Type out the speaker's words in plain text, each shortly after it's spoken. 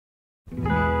Precious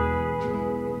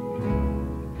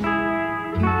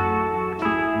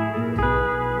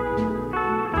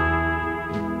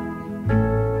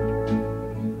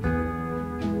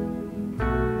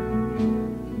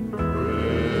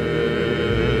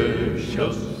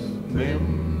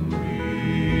memories,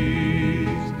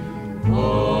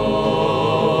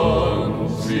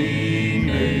 unseen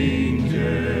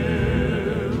angel.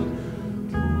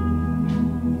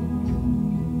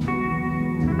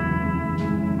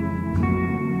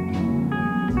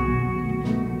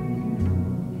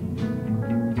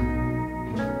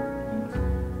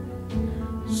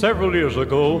 Several years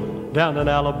ago, down in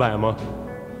Alabama,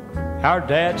 our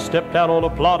dad stepped out on a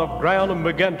plot of ground and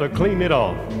began to clean it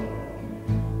off.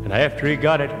 And after he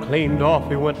got it cleaned off,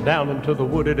 he went down into the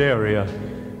wooded area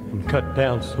and cut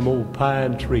down some old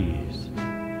pine trees,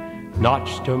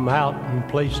 notched them out and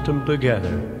placed them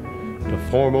together to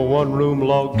form a one-room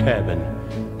log cabin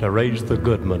to raise the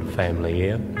Goodman family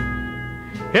in.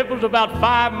 It was about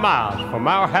 5 miles from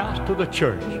our house to the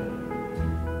church.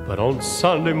 But on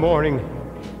Sunday morning,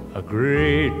 a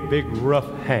great big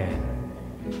rough hand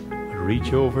would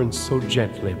reach over and so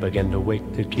gently begin to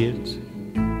wake the kids,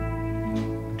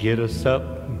 get us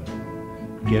up,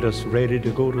 get us ready to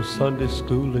go to Sunday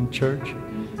school and church,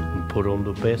 and put on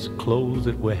the best clothes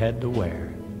that we had to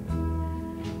wear.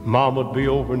 Mom would be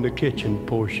over in the kitchen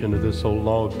portion of this old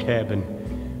log cabin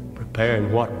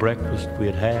preparing what breakfast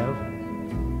we'd have.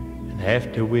 And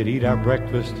after we'd eat our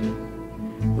breakfast,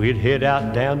 we'd head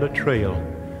out down the trail,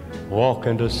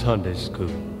 walking to Sunday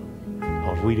school,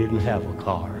 because we didn't have a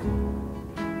car.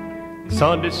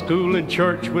 Sunday school and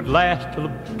church would last till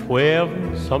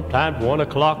 12, sometimes 1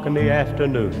 o'clock in the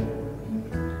afternoon.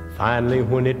 Finally,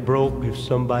 when it broke, if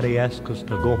somebody asked us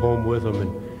to go home with them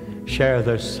and share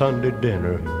their Sunday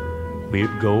dinner,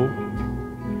 we'd go.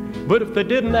 But if they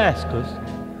didn't ask us,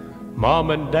 Mom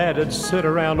and Dad would sit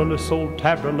around in this old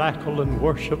tabernacle and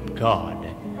worship God.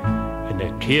 And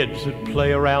the kids would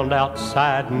play around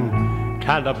outside and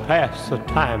kind of pass the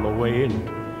time away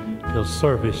until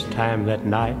service time that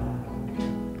night.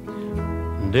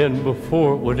 And then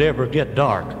before it would ever get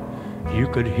dark, you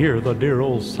could hear the dear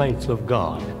old saints of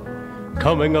God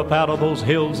coming up out of those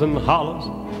hills and hollows,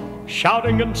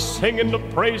 shouting and singing the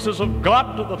praises of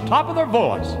God to the top of their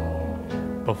voice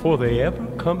before they ever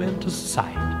come into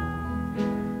sight.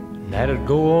 And that'd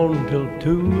go on till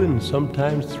 2 and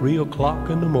sometimes 3 o'clock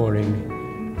in the morning.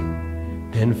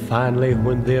 Then finally,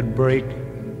 when they'd break,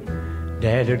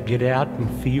 Dad'd get out and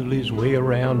feel his way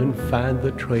around and find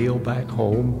the trail back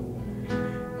home.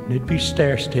 And there'd be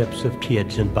stair steps of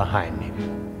kids in behind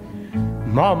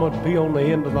him. Mom would be on the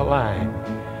end of the line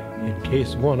in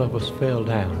case one of us fell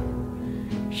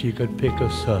down. She could pick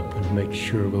us up and make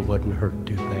sure we wasn't hurt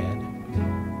too bad.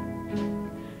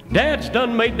 Dad's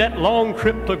done made that long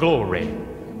trip to glory.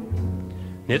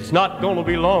 It's not going to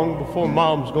be long before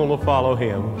Mom's going to follow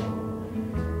him.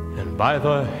 And by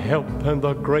the help and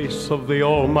the grace of the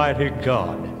Almighty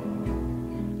God,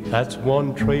 that's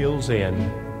one trail's end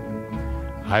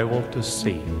I want to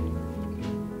see.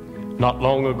 Not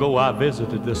long ago I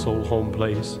visited this old home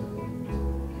place.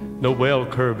 The well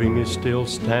curbing is still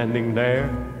standing there.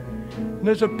 And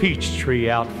there's a peach tree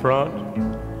out front.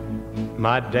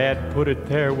 My dad put it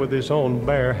there with his own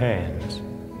bare hands.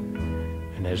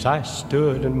 And as I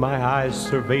stood and my eyes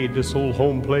surveyed this old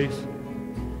home place,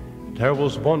 there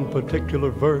was one particular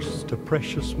verse to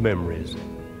precious memories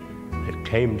that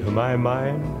came to my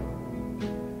mind,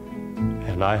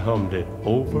 and I hummed it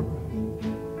over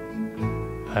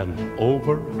and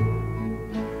over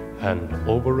and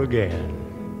over again.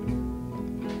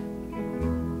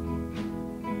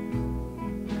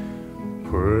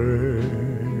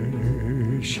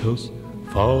 Precious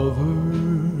Father,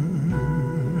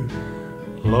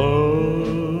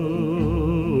 loving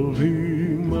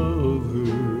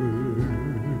Mother,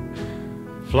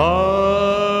 fly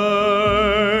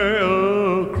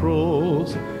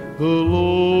across the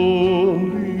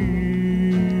lonely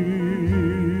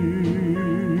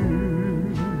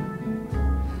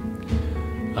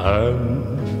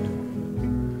and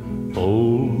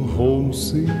old home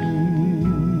scenes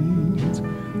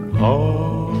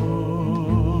of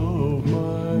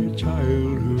my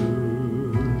childhood.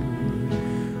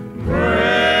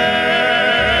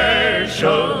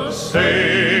 Precious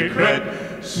sacred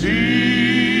sea.